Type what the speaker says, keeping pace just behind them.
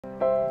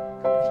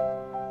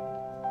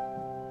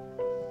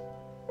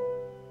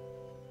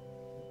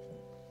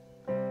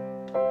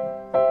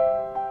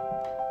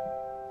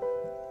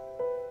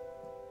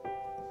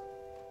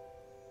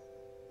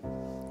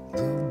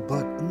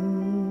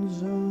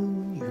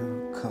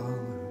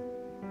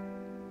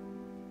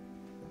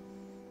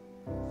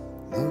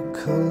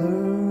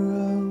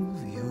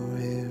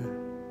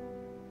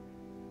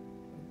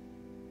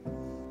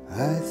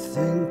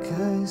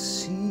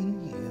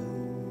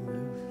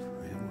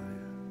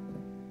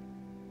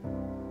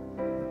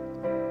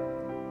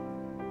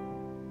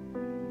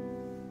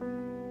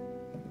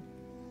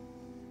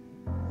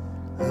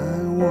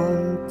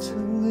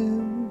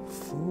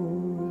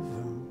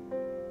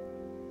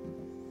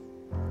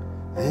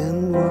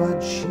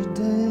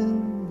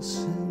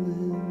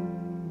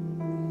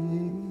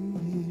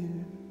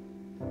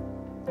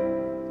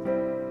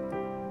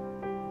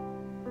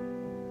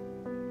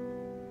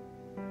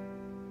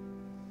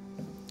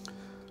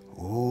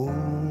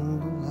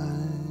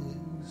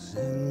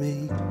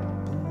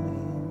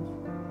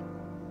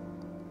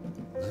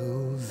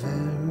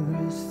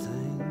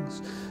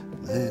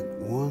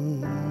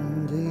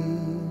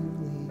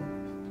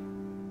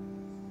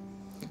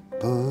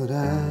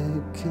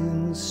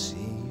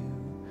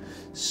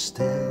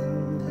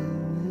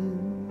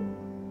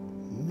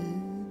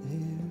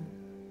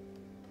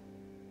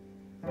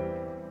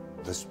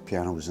This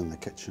piano was in the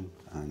kitchen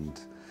and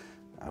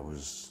I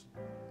was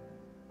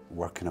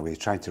working away,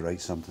 trying to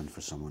write something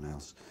for someone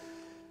else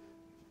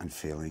and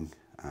failing.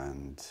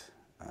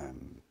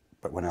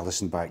 But when I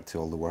listened back to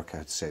all the work I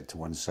had set to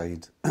one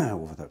side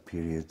over that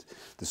period,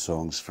 the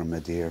songs from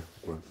Mid-Air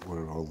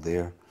were all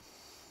there.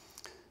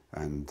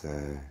 And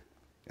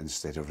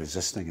instead of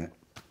resisting it,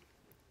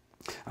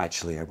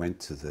 actually I went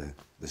to the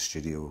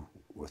studio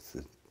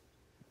with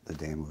the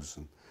demos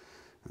and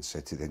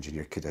said to the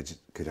engineer, could I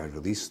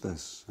release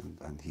this?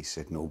 And he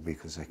said no,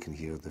 because I can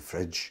hear the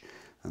fridge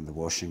and the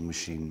washing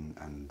machine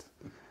and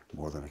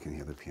more than I can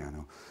hear the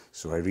piano.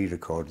 So I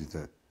re-recorded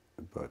it,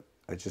 but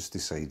I just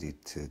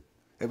decided to,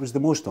 it was the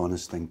most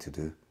honest thing to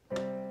do.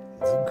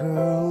 The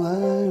girl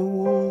I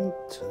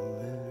want to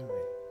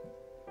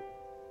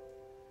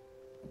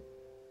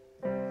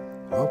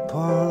marry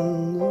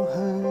upon the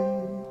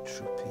high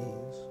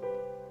trapeze,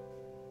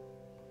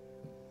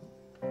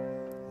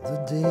 the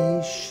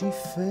day she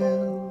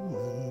fell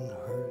and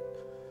hurt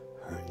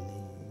her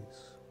knees.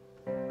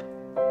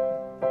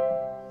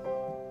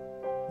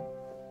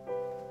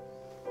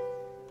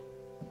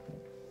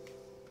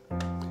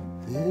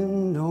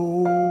 And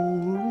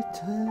only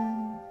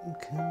time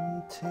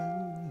can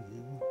tell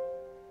you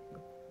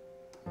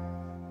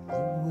the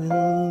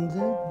wind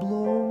that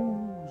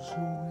blows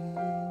away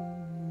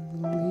the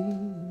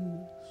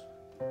leaves.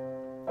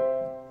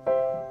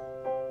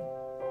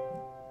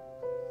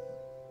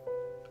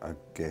 I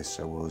guess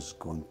I was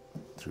going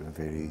through a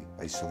very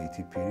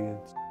isolated period.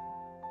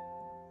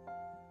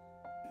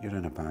 You're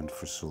in a band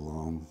for so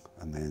long,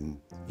 and then,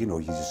 you know,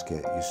 you just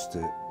get used to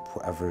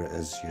whatever it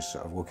is. You're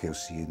sort of, okay, I'll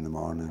see you in the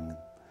morning,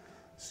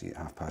 see you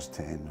at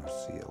 10:30 or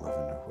see you at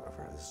 11 or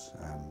whatever it is.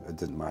 It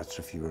didn't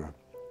matter if you were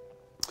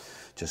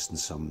just in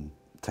some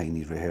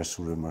tiny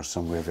rehearsal room or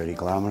somewhere very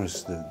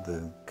glamorous.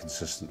 The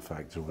consistent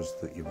factor was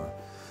that you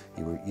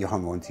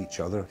hung on to each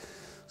other.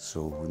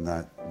 So when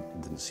that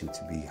didn't seem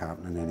to be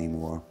happening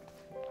anymore,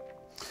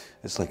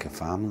 it's like a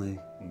family,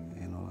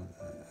 you know,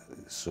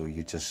 so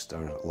you just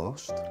are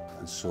lost.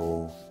 And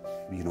so,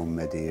 you know,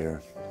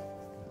 Mid-Air,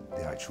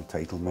 the actual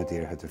title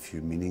Mid-Air had a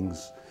few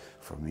meanings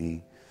for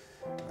me.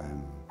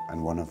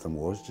 And one of them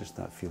was just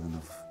that feeling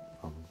of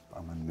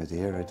I'm in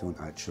mid-air. I don't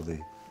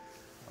actually,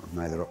 I'm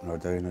neither up nor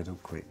down. I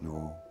don't quite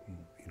know,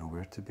 you know,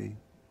 where to be.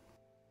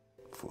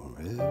 For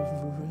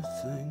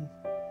everything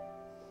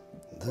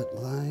that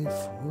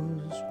life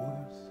was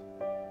worth,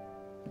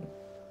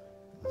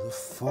 the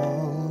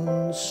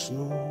fallen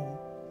snow,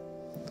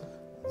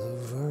 the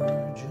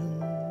virgin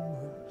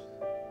birth.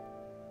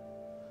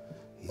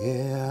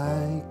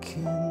 Yeah, I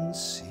can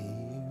see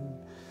you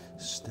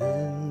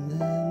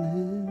standing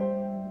in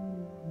mid-air.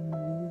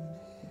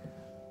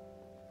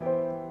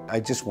 I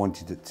just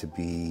wanted it to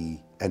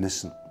be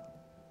innocent,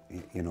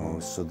 you know,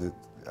 so that,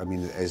 I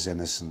mean, it is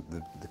innocent,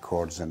 the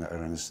chords in it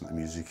are innocent, the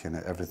music in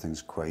it,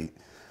 everything's quite,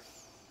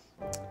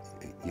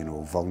 you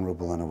know,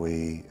 vulnerable in a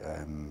way,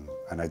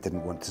 and I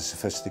didn't want to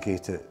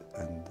sophisticate it,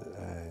 and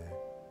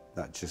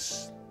that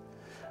just,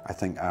 I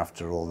think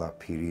after all that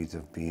period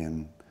of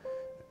being,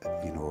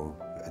 you know,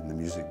 in the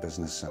music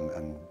business,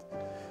 and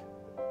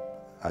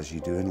as you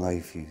do in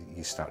life,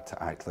 you start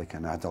to act like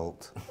an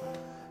adult.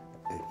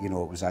 You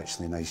know, it was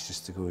actually nice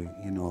just to go,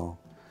 you know,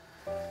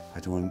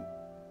 it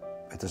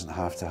doesn't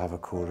have to have a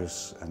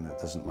chorus, and it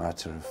doesn't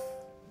matter if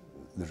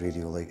the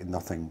radio, like,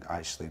 nothing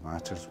actually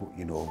matters,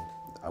 you know.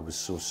 I was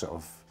so sort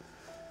of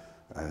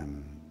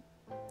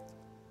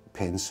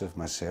pensive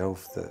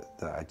myself that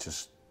I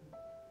just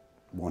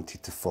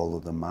wanted to follow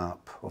the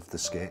map of the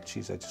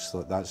sketches. I just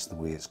thought that's the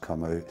way it's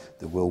come out.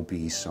 There will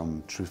be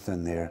some truth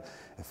in there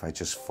if I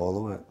just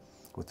follow it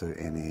without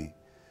any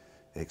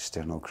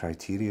external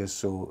criteria.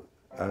 So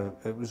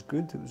it was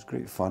good, it was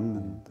great fun,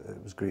 and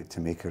it was great to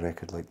make a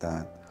record like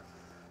that,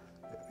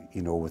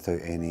 you know,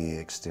 without any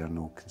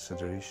external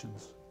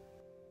considerations.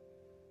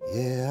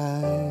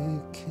 Yeah, I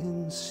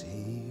can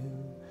see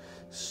you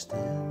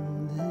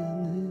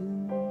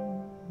standing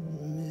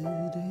in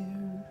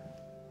mid-air.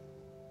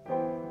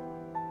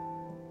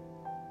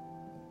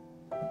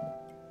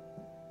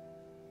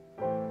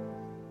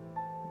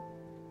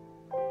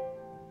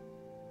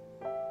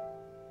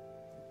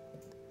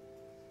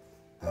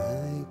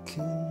 I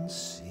can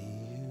see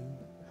you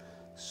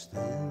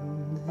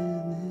standing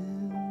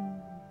in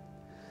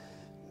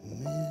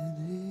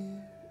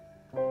mid-air.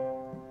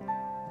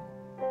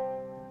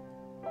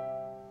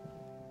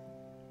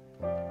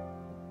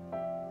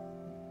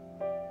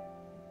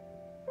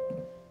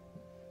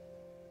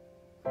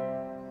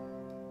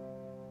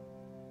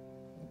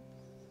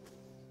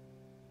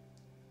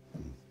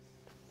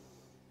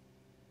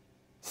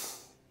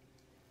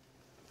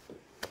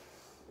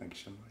 Thanks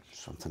so much.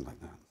 Something like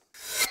that.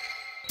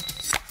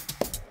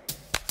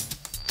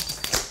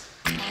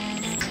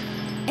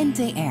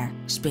 NTR,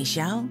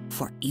 speciaal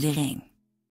voor iedereen.